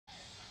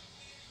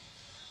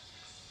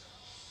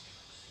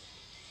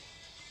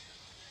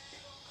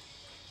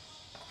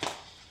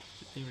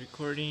Thing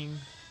recording.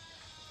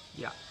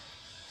 Yeah.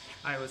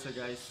 Alright, what's up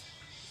guys?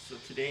 So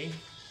today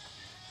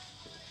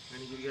I'm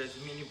gonna give you guys a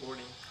mini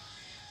boarding.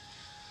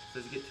 So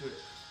let's get to it.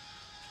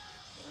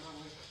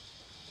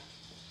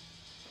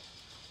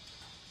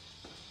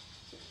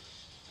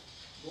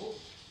 Go.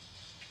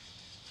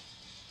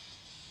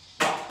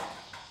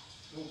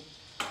 Go.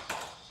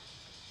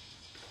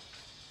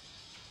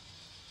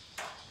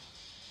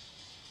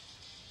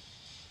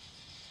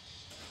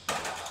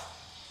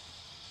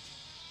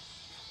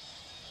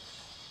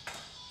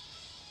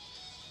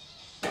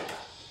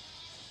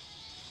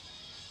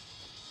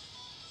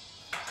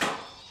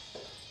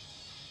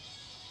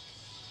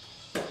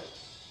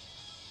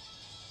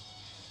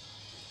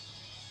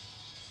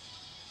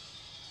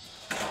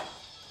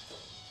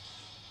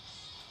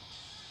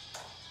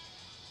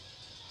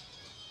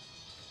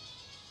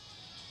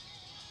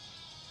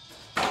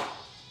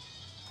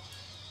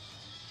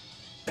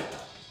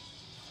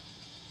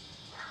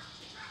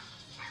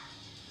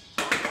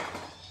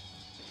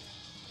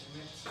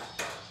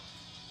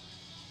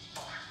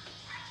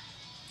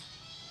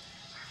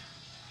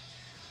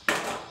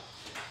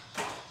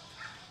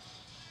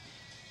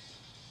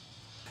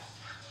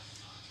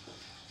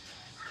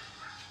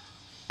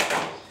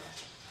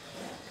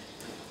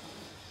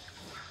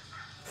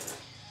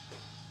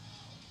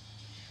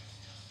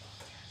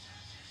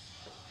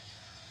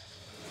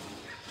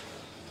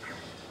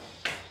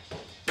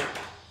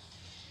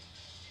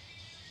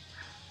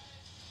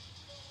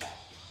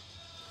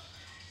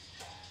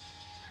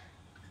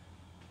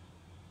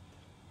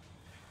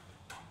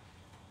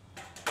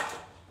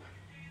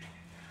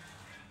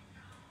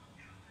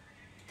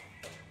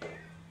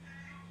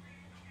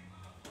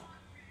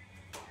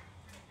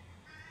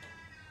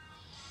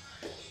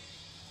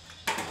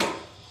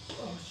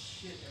 Oh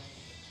shit.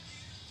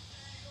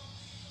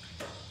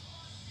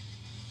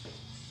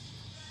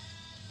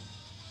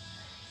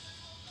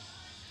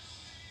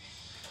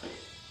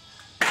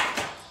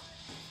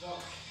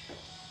 Fuck.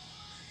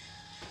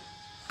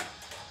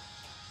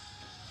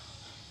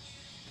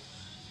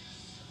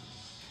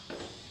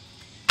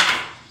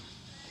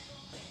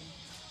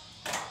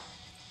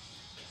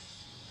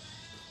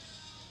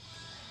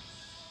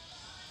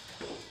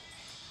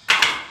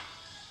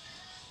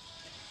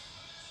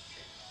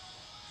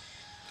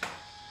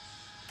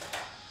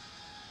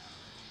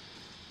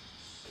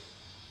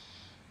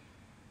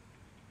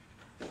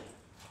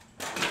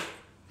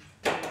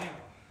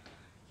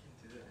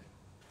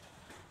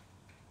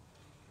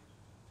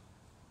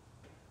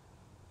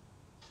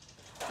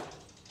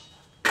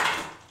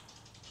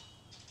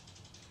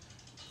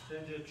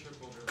 Then do a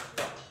triple grip.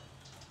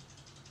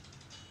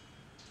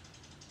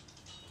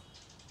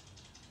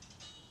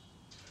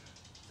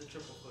 It's a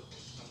triple flip.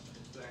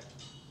 It's back.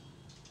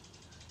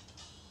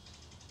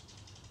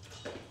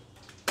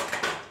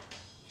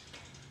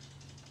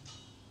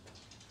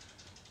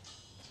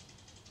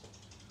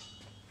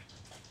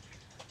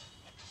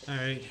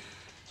 Alright.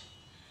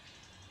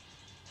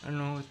 I don't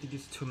know, I think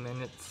it's 2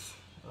 minutes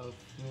of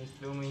me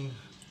filming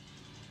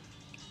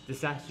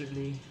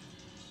disastrously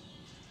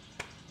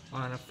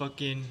on a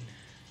fucking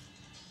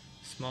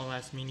small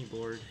ass mini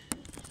board.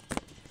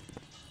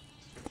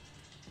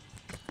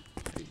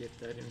 To get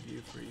that in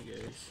view for you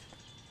guys.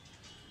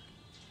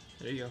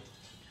 There you go.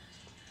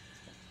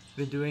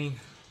 Been doing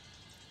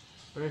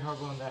very hard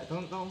on that.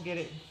 Don't get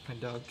it. My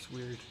dog's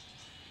weird.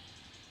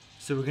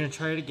 So we're gonna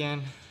try it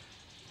again.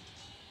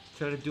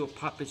 Try to do a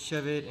pop it,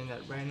 shove it, and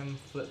that random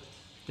flip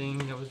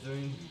thing I was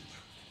doing.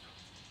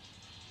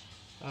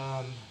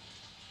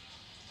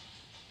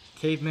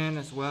 Caveman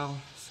as well.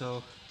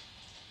 So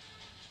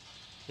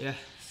yeah,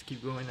 let's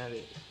keep going at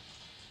it.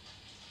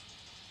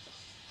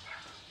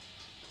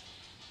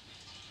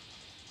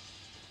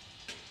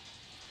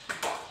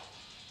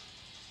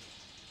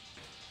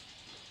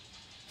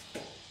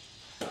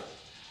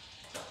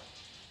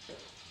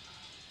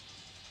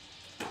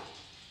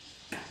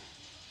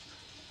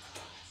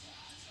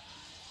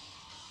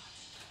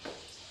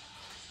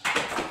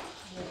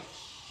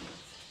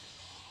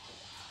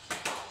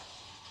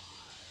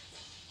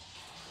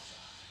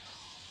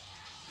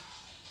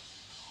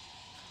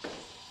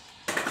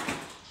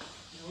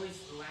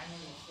 Always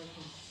landing on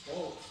freaking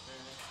bolts,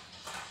 man.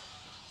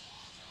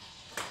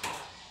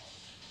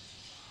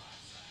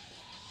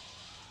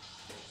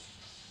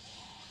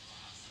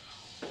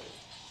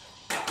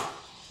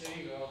 There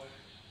you go.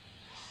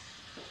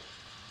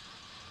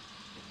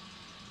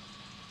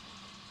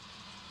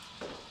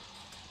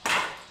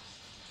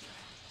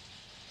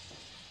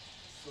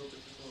 So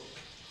difficult.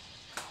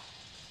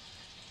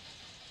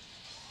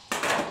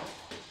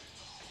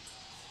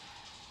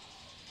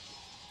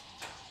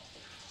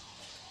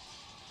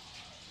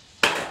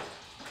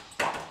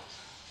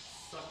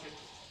 Suck it.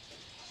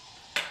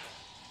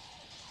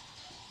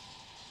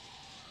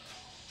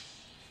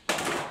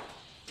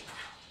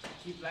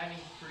 Keep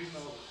landing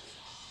primo.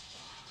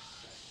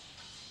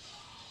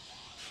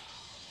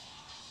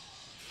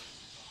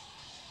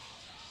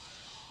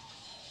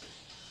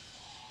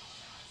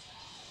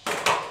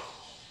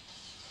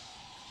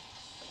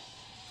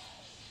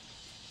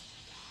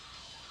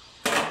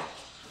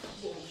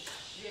 Whoa.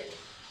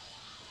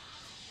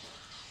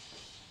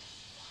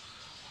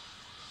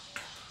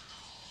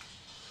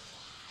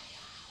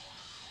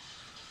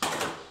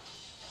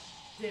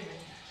 Damn it.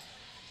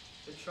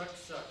 The trucks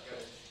suck,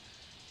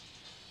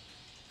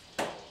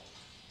 guys.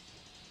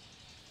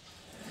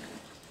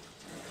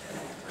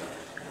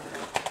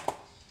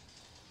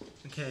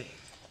 Okay.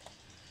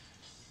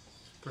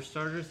 For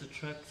starters, the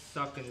trucks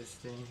suck in this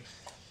thing.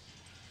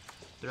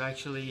 They're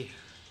actually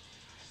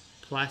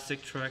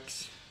plastic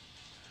trucks.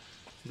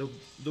 The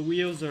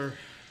wheels are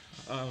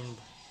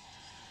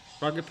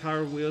rocket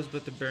power wheels,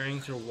 but the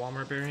bearings are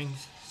Walmart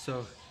bearings.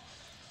 So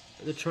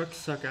the trucks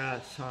suck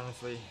ass,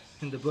 honestly.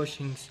 And the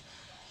bushings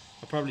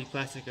are probably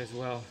plastic as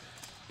well.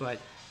 But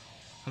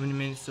how many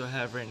minutes do I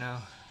have right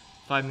now?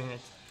 5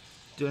 minutes.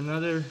 Do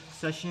another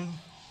session.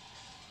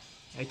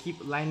 I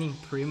keep landing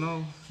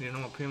primo. You know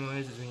what primo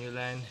is when you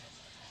land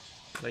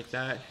like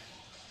that.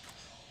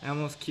 I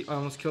almost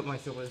killed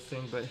myself with this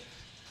thing, but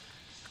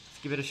let's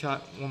give it a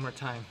shot one more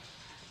time.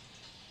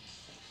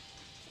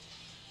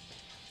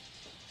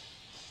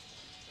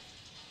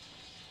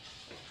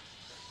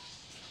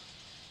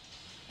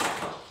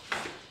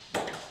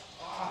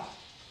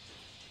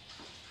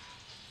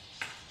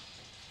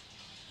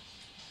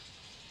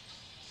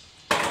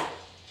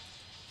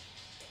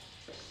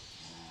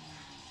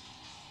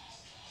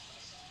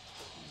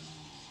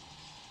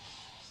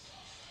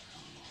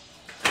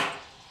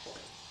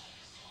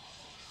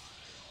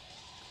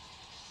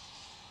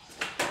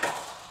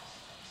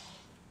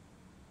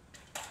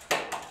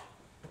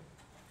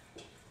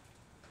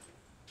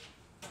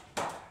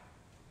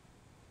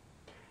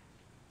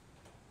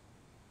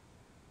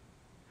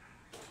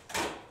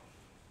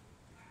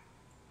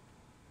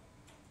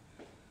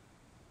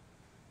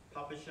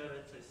 Papa shut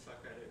it, I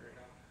suck at it right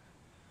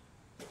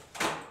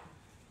now.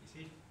 You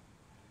see?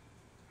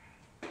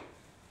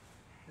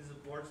 Because the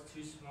board's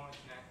too small, I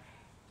can't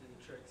do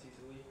the tricks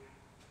easily.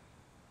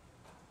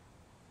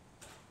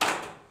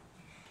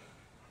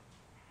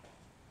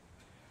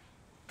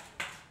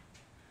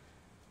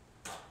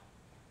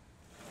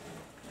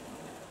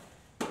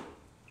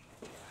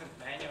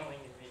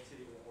 Manualing it makes it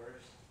even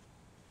worse.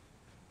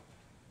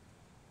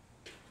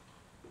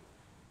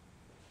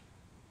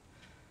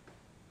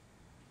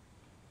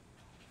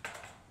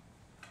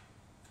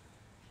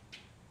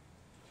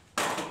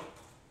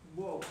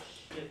 Whoa,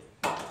 shit.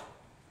 I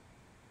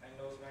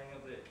nose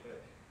manualed it,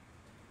 but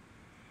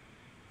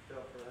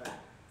fell for that.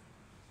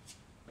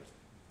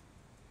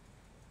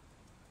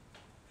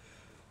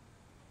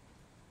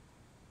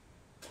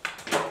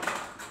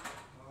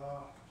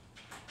 Oh.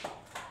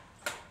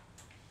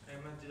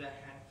 I'm gonna do that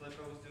hand flip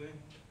I was doing.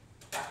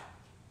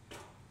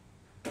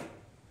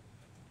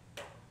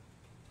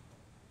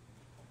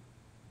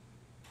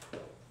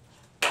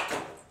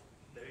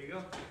 There you go.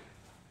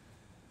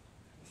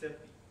 Except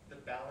the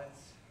balance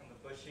on the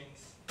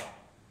bushings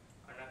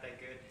are not that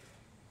good.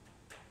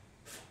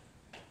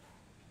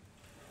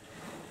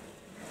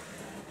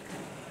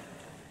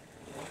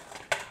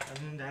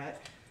 Other than that,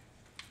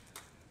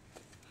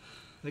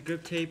 the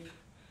grip tape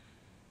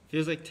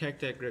feels like Tech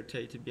Deck grip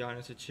tape, to be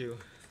honest with you.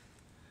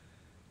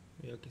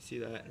 You can see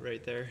that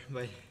right there,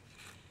 but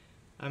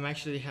I'm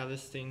actually have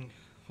this thing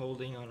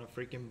holding on a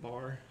freaking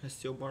bar, a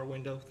steel bar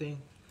window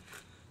thing.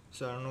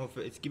 So I don't know if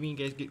it's giving you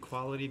guys good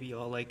quality, if you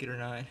all like it or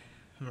not.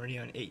 I'm already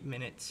on 8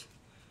 minutes.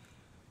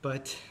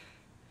 But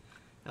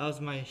that was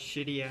my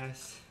shitty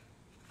ass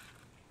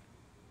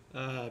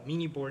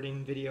mini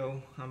boarding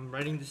video. I'm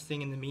writing this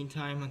thing in the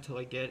meantime until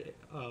I get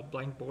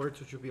blank boards,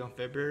 which will be on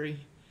February.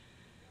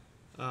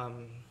 I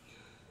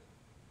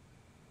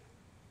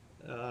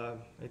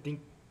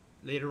think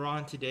later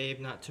on today, if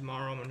not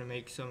tomorrow, I'm going to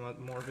make some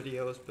more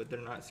videos, but they're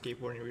not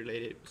skateboarding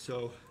related.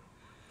 So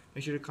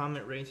make sure to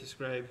comment, rate, and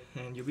subscribe,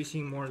 and you'll be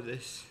seeing more of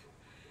this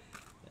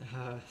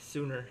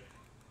sooner.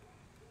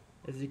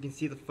 As you can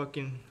see, the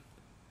fucking,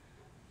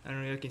 I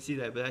don't know if you can see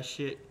that, but that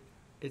shit,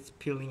 it's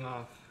peeling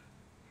off.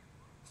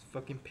 This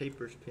fucking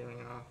paper's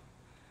peeling off.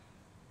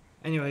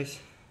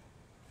 Anyways,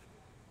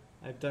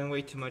 I've done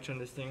way too much on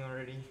this thing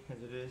already, as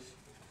it is.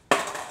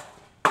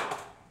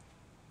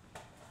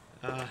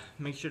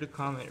 Make sure to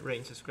comment, rate,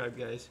 and subscribe,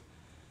 guys.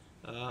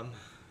 I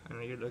know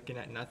you're looking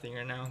at nothing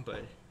right now,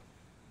 but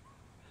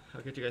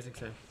I'll catch you guys next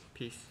time.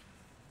 Peace.